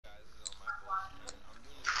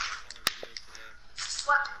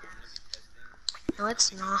No,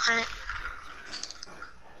 it's not. I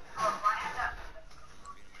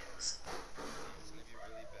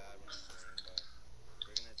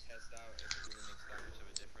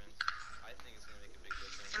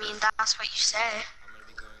mean, that's what you say.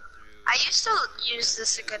 I used to use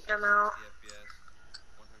this a good amount.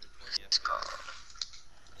 Let's go.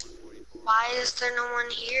 Why is there no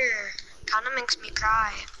one here? Kinda makes me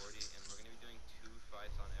cry.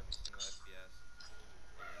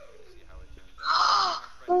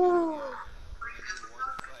 Ooh.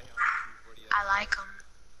 I like them.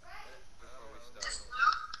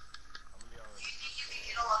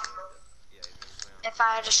 If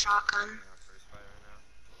I had a shotgun.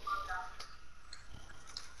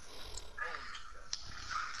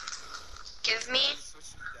 Give me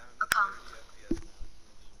a pump.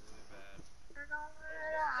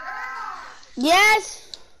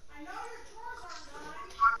 Yes!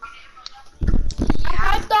 I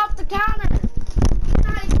wiped off the counter. I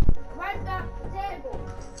wiped off the table.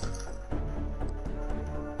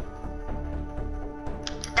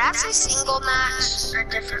 That's a single match or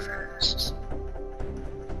different match?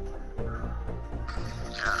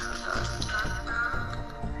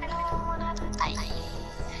 I don't wanna die.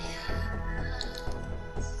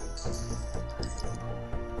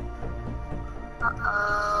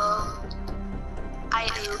 Uh-oh. I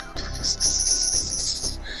ooped.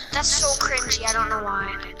 That's so cringy, I don't know why.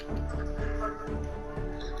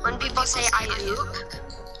 When people say I oop,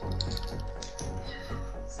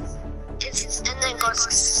 it's, and then it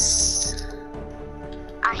goes,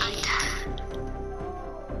 I hate that.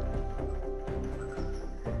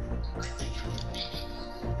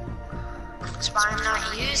 That's why I'm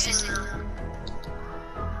not using them.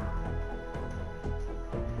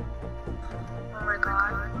 Oh my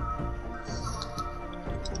god.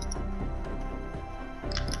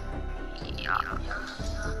 Yeah.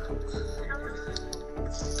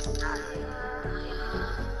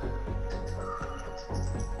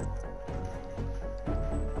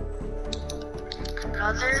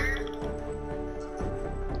 Another.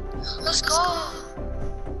 Let's go.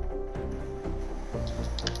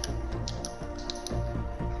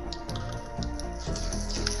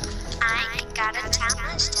 I got a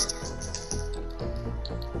challenge done.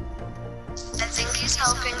 I think he's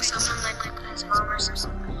helping someone like his mom or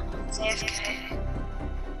something. AFK.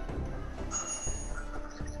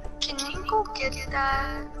 Can you go get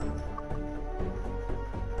that?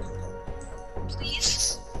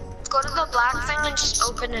 Please? Go to the black thing and just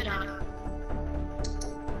open it up.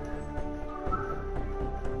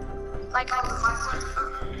 Like,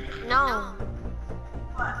 no.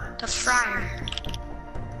 The fryer.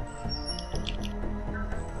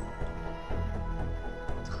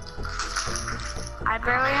 I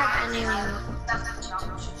barely have any loot.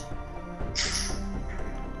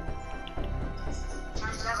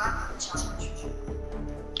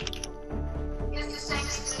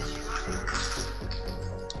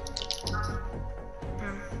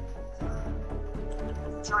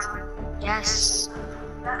 Yes.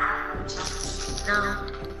 No.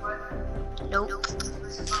 Nope.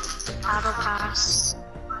 Battle pass.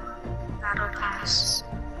 Battle pass.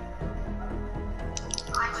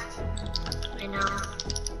 I know.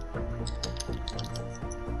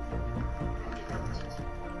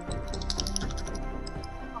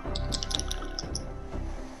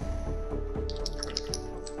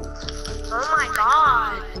 Oh my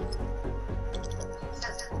god.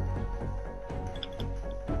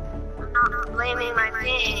 I'm not blaming my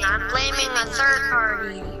ping, I'm blaming a third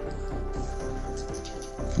party.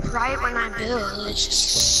 Right when I build, it's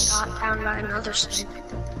just shot down by another sniper.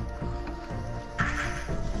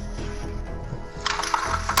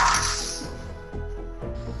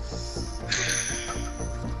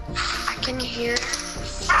 I can hear.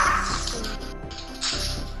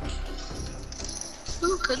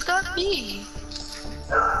 Who could that be?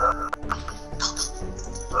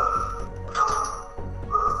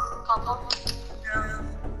 Couple? No.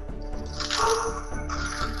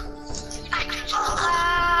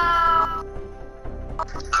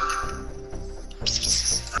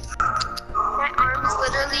 My arm's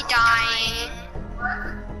literally dying.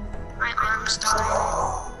 My arm's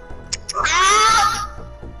dying.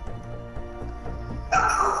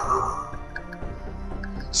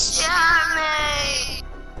 Jamie!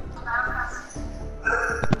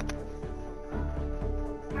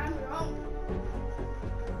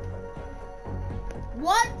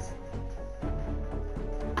 What?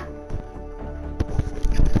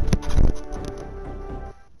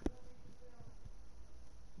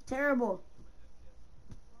 Terrible.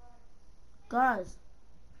 Guys.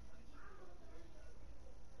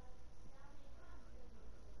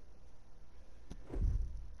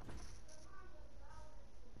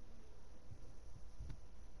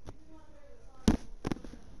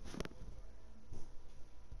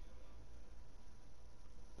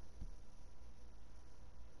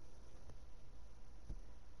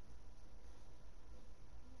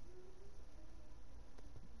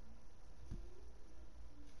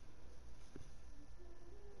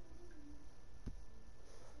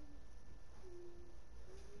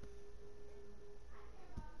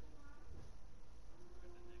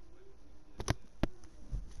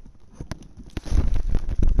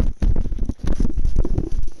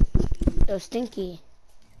 Yo, Stinky.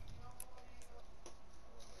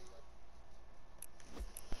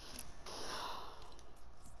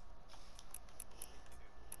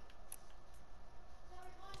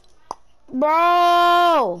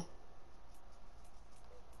 Bro!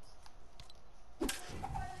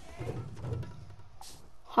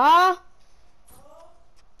 Huh?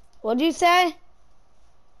 What'd you say?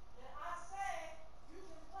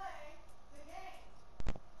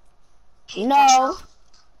 No.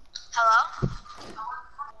 Hello?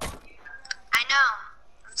 I know.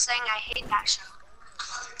 I'm saying I hate that show.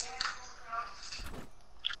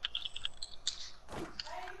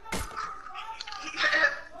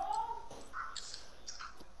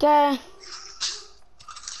 Okay.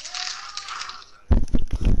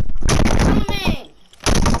 Coming.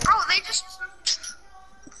 Bro, they just...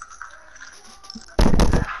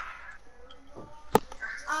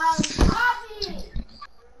 Copy.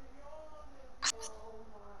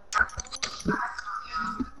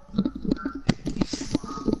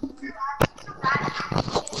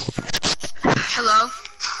 Hello?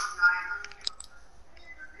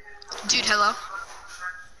 Dude, hello?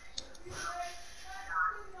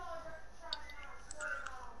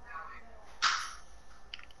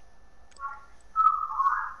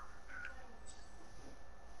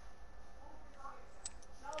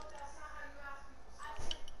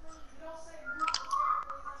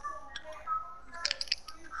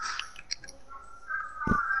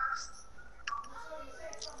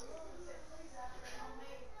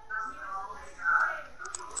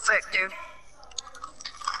 Frick, dude.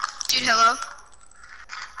 Dude, hello?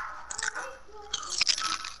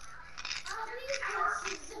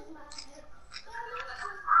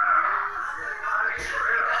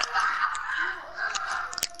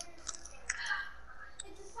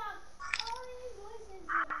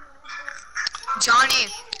 Johnny,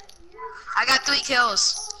 I got 3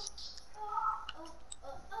 kills.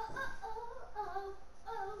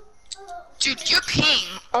 Dude, you're ping.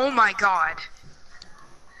 Oh my god.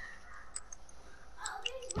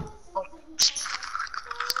 Oh.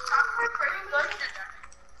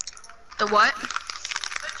 The what?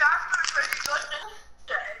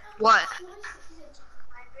 What?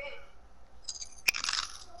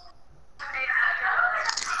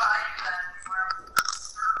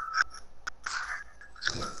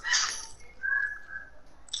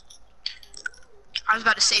 I was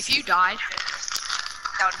about to say, if you died,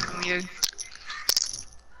 that would have been weird.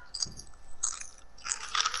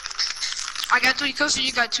 I got 3 kills and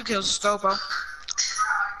you got 2 kills. Let's go, bro.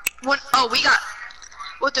 One, oh, we got,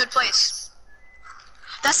 we're 3rd place.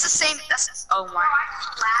 That's the same, that's, oh my.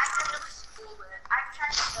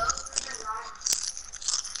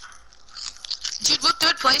 Dude, we're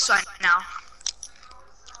 3rd place right now.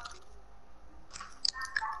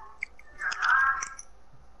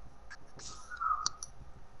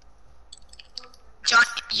 John,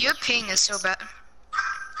 your ping is so bad.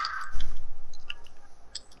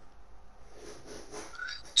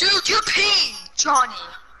 Dude, your ping, Johnny.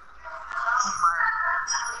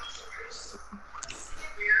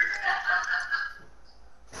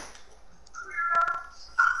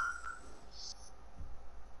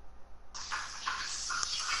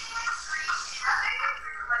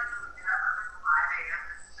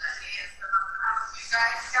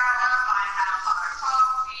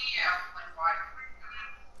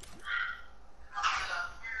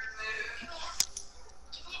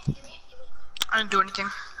 I didn't do anything.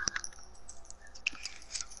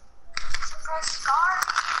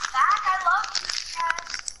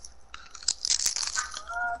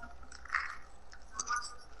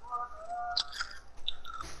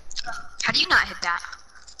 How do you not hit that?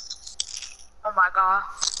 Oh my god.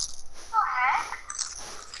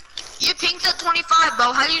 You pinged at 25,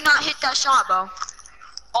 bro. How do you not hit that shot, bro?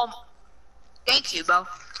 Thank you, bro.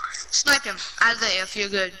 Snipe him out of there if you're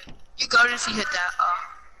good. You got it if you hit that.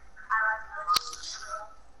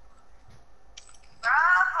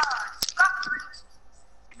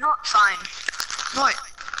 No, fine. No,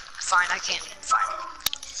 fine. I can't. Fine.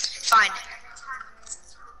 Fine.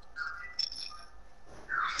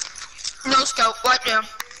 No scope. Right there.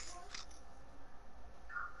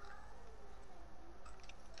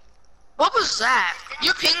 What was that?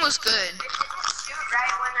 Your ping was good.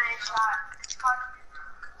 Right when I shot.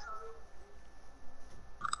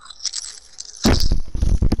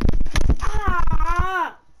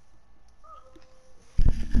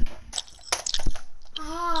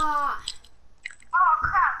 Oh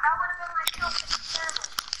crap, that would have been my kill for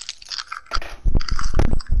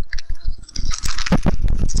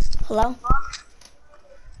Hello?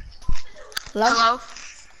 Hello? Hello?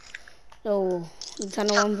 Yo, you trying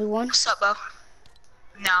to 1v1? What's up, bro?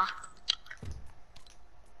 No.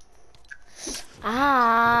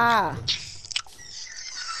 Ah.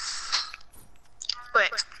 Wait.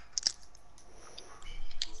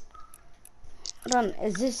 Hold on.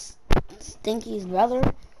 Is this Stinky's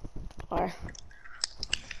brother? Or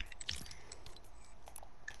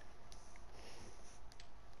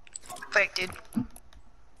Wait, dude.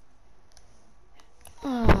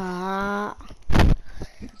 ah.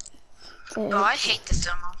 Oh, I hate this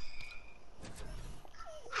demo.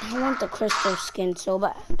 I want the crystal skin so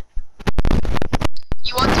bad.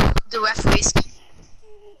 You want the referee skin?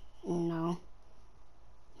 No.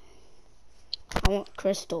 I want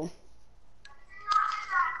crystal.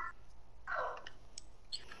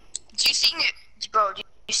 Do you see it? Bro, do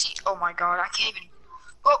you see? Oh my god, I can't even.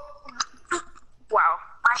 Oh. Wow.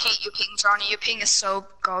 I hate your ping, Johnny. Your ping is so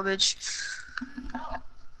garbage.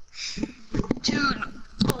 Dude,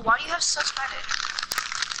 oh, why do you have such bad it?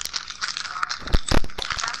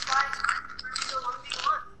 That's why it's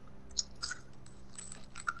 1v1.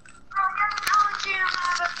 Bro, you're telling you to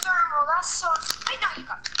have a thermal. That's so. I know you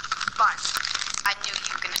got. Fine. I knew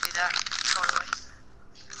you were gonna do that. Totally.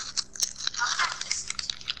 How's that distance?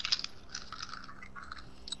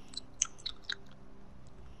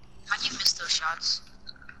 How'd you miss those shots?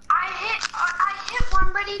 I hit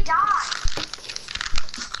one, but he died.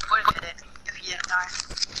 Would have hit it if he didn't die.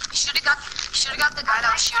 You should have got the guy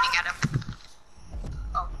that was shooting at him.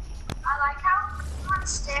 Oh. I like how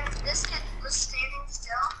this kid was standing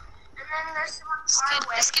still, and then there's someone far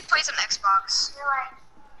away. This kid plays on Xbox. You're like,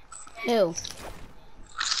 Who?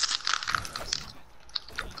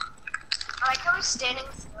 I like how he's standing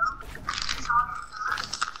still, talking to us,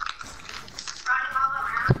 running all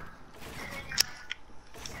around, and then you're like,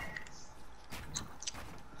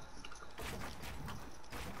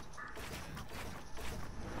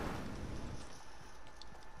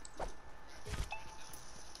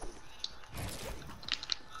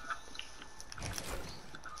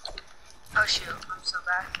 oh shoot, I'm so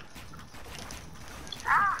bad.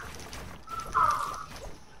 Ah!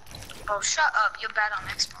 Oh, shut up. You're bad on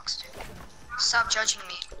Xbox, dude. Stop judging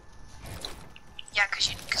me. Yeah,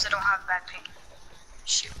 cause I don't have bad ping.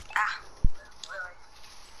 Shoot. Ah.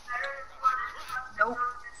 Nope.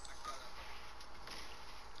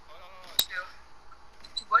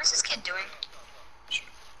 Dude, what is this kid doing? Shoot.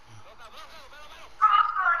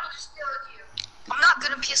 I'm not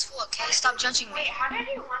good at PS4, okay? Stop judging me. Wait, how did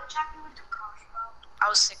you one-tap me with the crossbow? I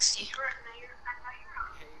was 60.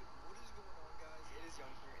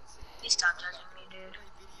 Please stop judging me, dude.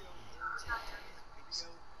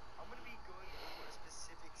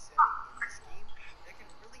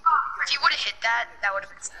 If you would have hit that, that would have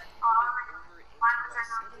been sad.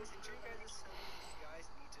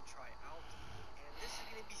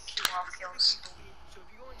 Kills.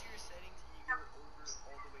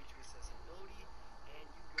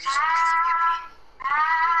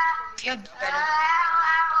 If you had better.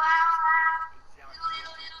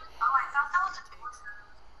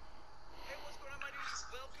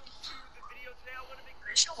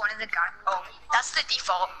 Pretty sure one of the guys. Oh, that's the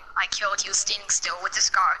default. I killed. He was standing still with the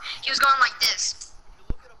scar. He was going like this.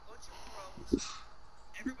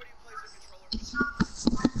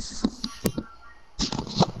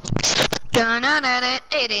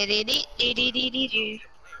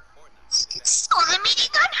 Oh, the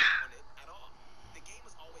minigun.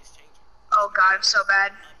 Oh god, I'm so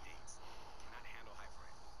bad.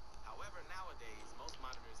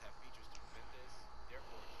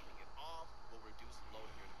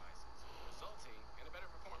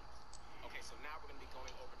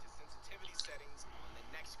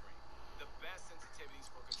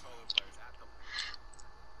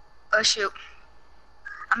 Oh shoot.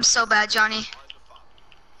 I'm so bad, Johnny.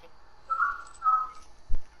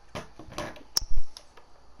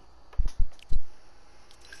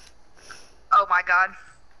 Oh my god.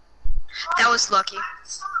 That was lucky.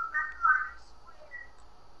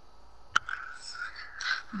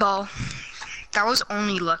 Ball. That was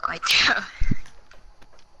only luck right there.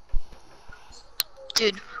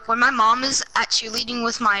 Dude, when my mom is at cheerleading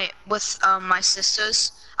with my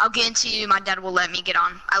sisters, I'll guarantee you my dad will let me get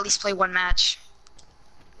on. At least play one match.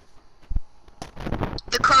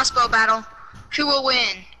 The crossbow battle. Who will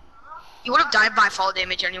win? You would have died by fall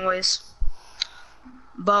damage anyways.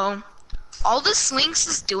 Bo. All the Slinks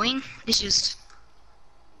is doing is just...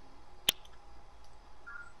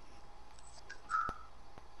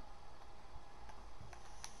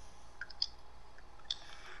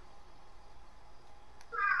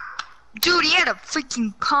 Dude, he had a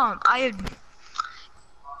freaking pump. I had...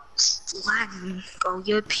 Lagging. Go,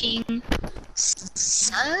 your ping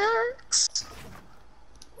sucks.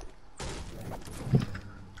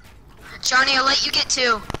 Johnny, I'll let you get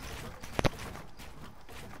two.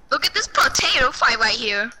 potato fight right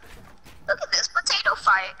here. Look at this potato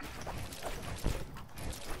fight.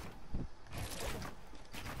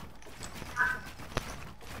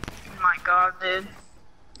 Oh my god, dude.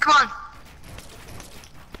 Come on.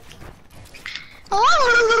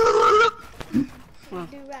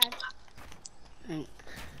 Do rad.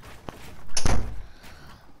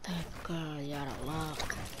 That girl, you out of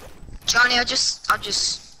luck. Johnny, I'll just.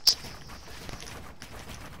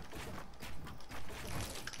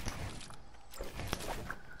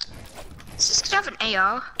 Is this gonna have an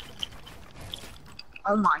AR?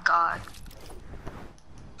 Oh my god.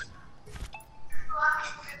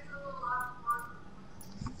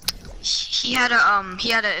 He had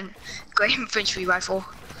a great infantry rifle.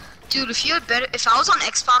 Dude, if I was on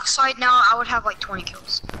Xbox right now, I would have like 20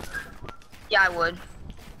 kills. Yeah, I would.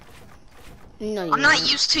 No, I'm not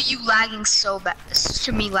used to you lagging so bad.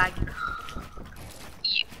 To me lagging.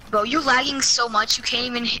 Bro, you're lagging so much you can't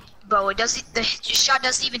even hit. Bro, the shot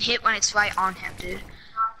doesn't even hit when it's right on him, dude.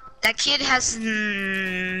 That kid has.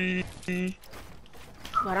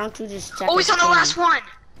 Why don't you just check? Oh, he's on the last one.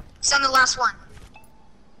 He's on the last one.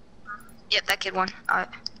 Yep, that kid won. Alright.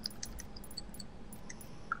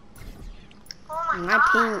 Oh my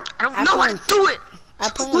god. I don't know how to do it. I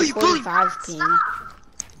play in 45 ping.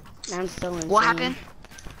 I'm still insane. What happened?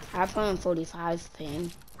 I play in 45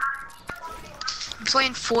 ping. I'm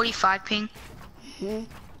playing 45 ping.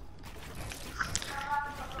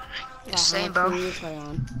 Just saying, bro. You play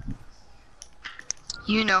on?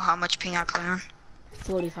 You know how much ping I play on.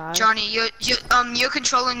 45. Johnny, your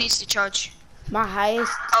controller needs to charge. My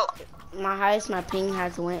highest. Oh. My ping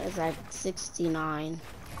has went is like 69.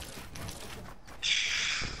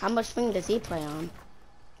 How much ping does he play on?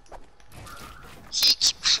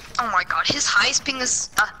 Oh my god, his highest ping is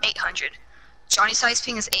 800. Johnny's highest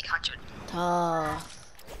ping is 800.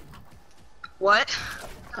 Tough. What?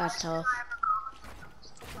 That's tough.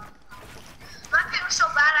 My ping was so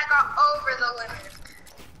bad I got over the limit.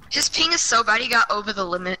 His ping is so bad he got over the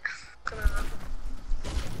limit.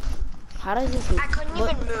 How does this? I couldn't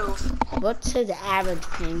even move. What's his average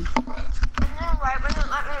ping? Right when it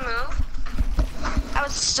let me move, I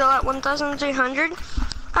was still at 1,300.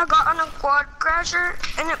 I got on a quad crasher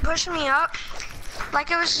and it pushed me up.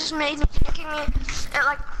 Like it was just making me, it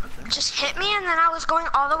like just hit me and then I was going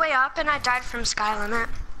all the way up and I died from sky limit.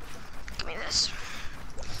 Give me this.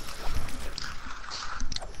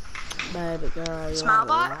 Baby girl, Smile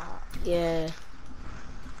bot? Yeah.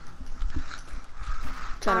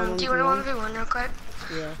 Do you want to 1v1 real quick?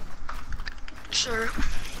 Yeah. Sure.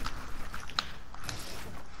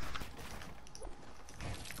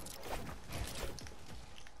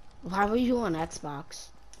 Why were you on Xbox?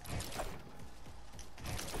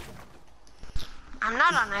 I'm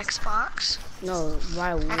not on Xbox. No,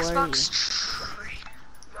 why were Xbox.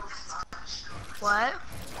 What?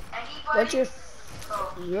 What's your?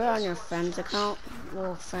 You're on your friend's account?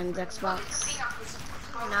 Well, friend's Xbox?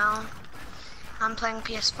 No. I'm playing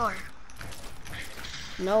PS4.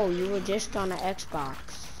 No, you were just on the Xbox.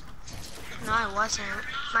 No, I wasn't.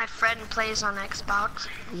 My friend plays on Xbox.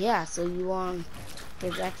 Yeah, so you on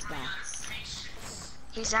his Xbox.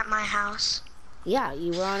 He's at my house. Yeah,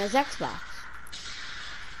 you were on his Xbox.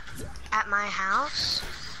 At my house?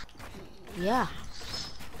 Yeah.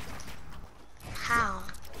 How?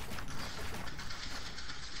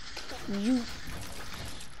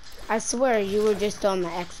 I swear you were just on the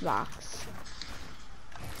Xbox.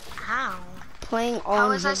 How? Playing on How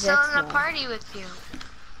was I his still Xbox. in a party with you?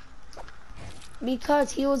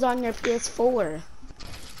 Because he was on your PS4.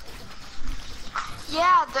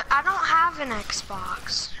 Yeah, I don't have an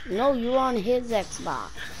Xbox. No, you were on his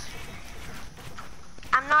Xbox.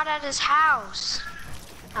 I'm not at his house.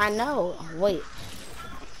 I know. Wait.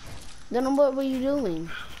 Then what were you doing?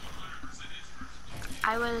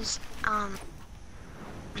 I was,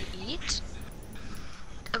 eat?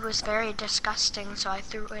 It was very disgusting, so I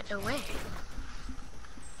threw it away.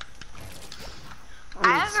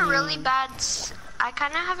 I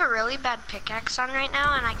kind of have a really bad pickaxe on right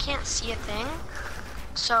now, and I can't see a thing.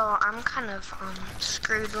 So I'm kind of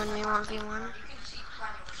screwed when we 1v1.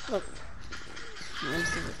 Look.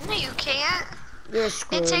 No, you can't. You're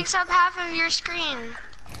screwed. It takes up half of your screen.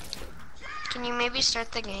 Can you maybe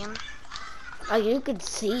start the game? Oh, you could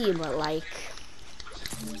see, but like,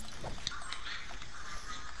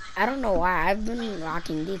 I don't know why. I've been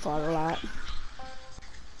rocking default a lot.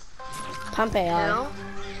 Pump AR. Who?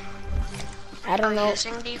 I don't know.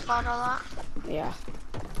 Using default a lot? Yeah.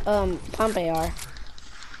 Pump AR.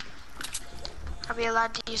 Are we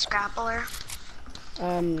allowed to use grappler?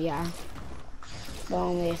 Yeah. But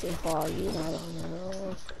only if you fall, you know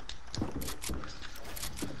those.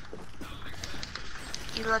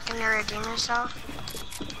 You looking to redeem yourself?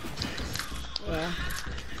 Yeah.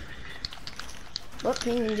 What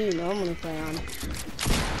ping do you normally play on?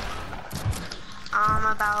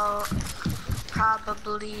 About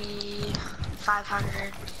probably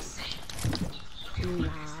 500. Nah.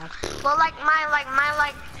 Well, like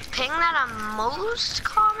my ping that I'm most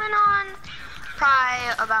common on,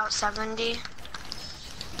 probably about 70.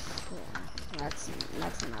 That's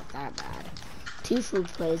not that bad. Tifu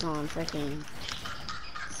plays on freaking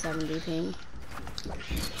 70 ping.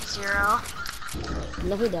 0.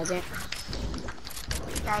 No, he doesn't.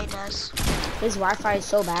 Yeah, he does. His Wi-Fi is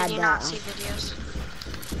so bad Did you that not see videos?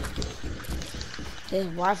 his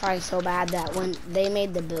Wi-Fi is so bad that when they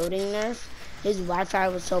made the building nerf, his Wi-Fi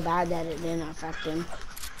was so bad that it didn't affect him.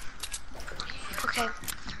 Okay,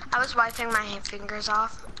 I was wiping my fingers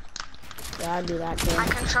off. Yeah, I do that too. My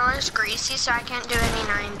controller's greasy, so I can't do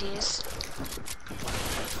any 90s.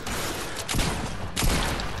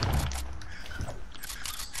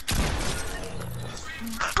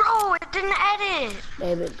 Bro, it didn't edit.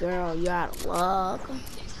 Baby girl, you out of luck.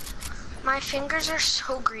 My fingers are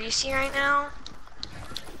so greasy right now.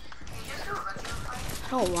 I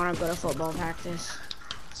don't want to go to football practice.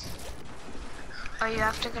 Oh, you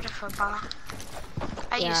have to go to football.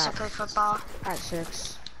 I Yeah. used to play football. At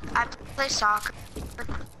 6. I play soccer.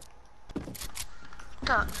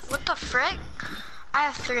 What the frick? I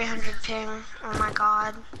have 300 ping. Oh my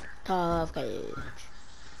god. Tough cage.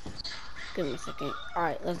 Give me a second.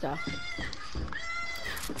 Alright, let's go.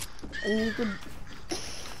 And you could...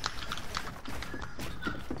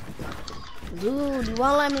 Dude, you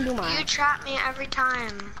won't let me do mine. You trap me every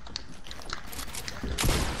time.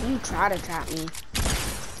 You try to trap me.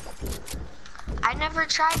 I never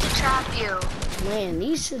tried to trap you. Man,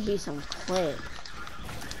 these should be some clicks.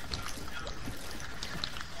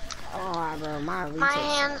 Oh, bro,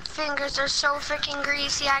 My fingers are so freaking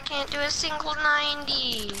greasy. I can't do a single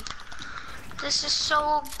 90. This is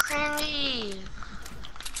so cringy.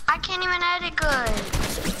 I can't even edit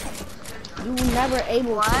good. You were never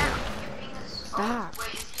able What? to. Stop.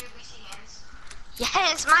 Wait, is your greasy hands?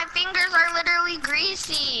 Yes, my fingers are literally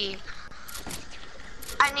greasy.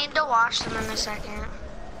 I need to wash them in a second.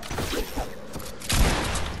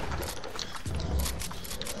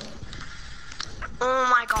 Oh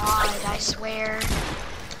my god, I swear.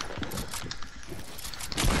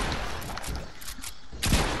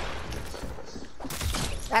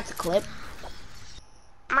 That's a clip.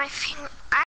 My finger.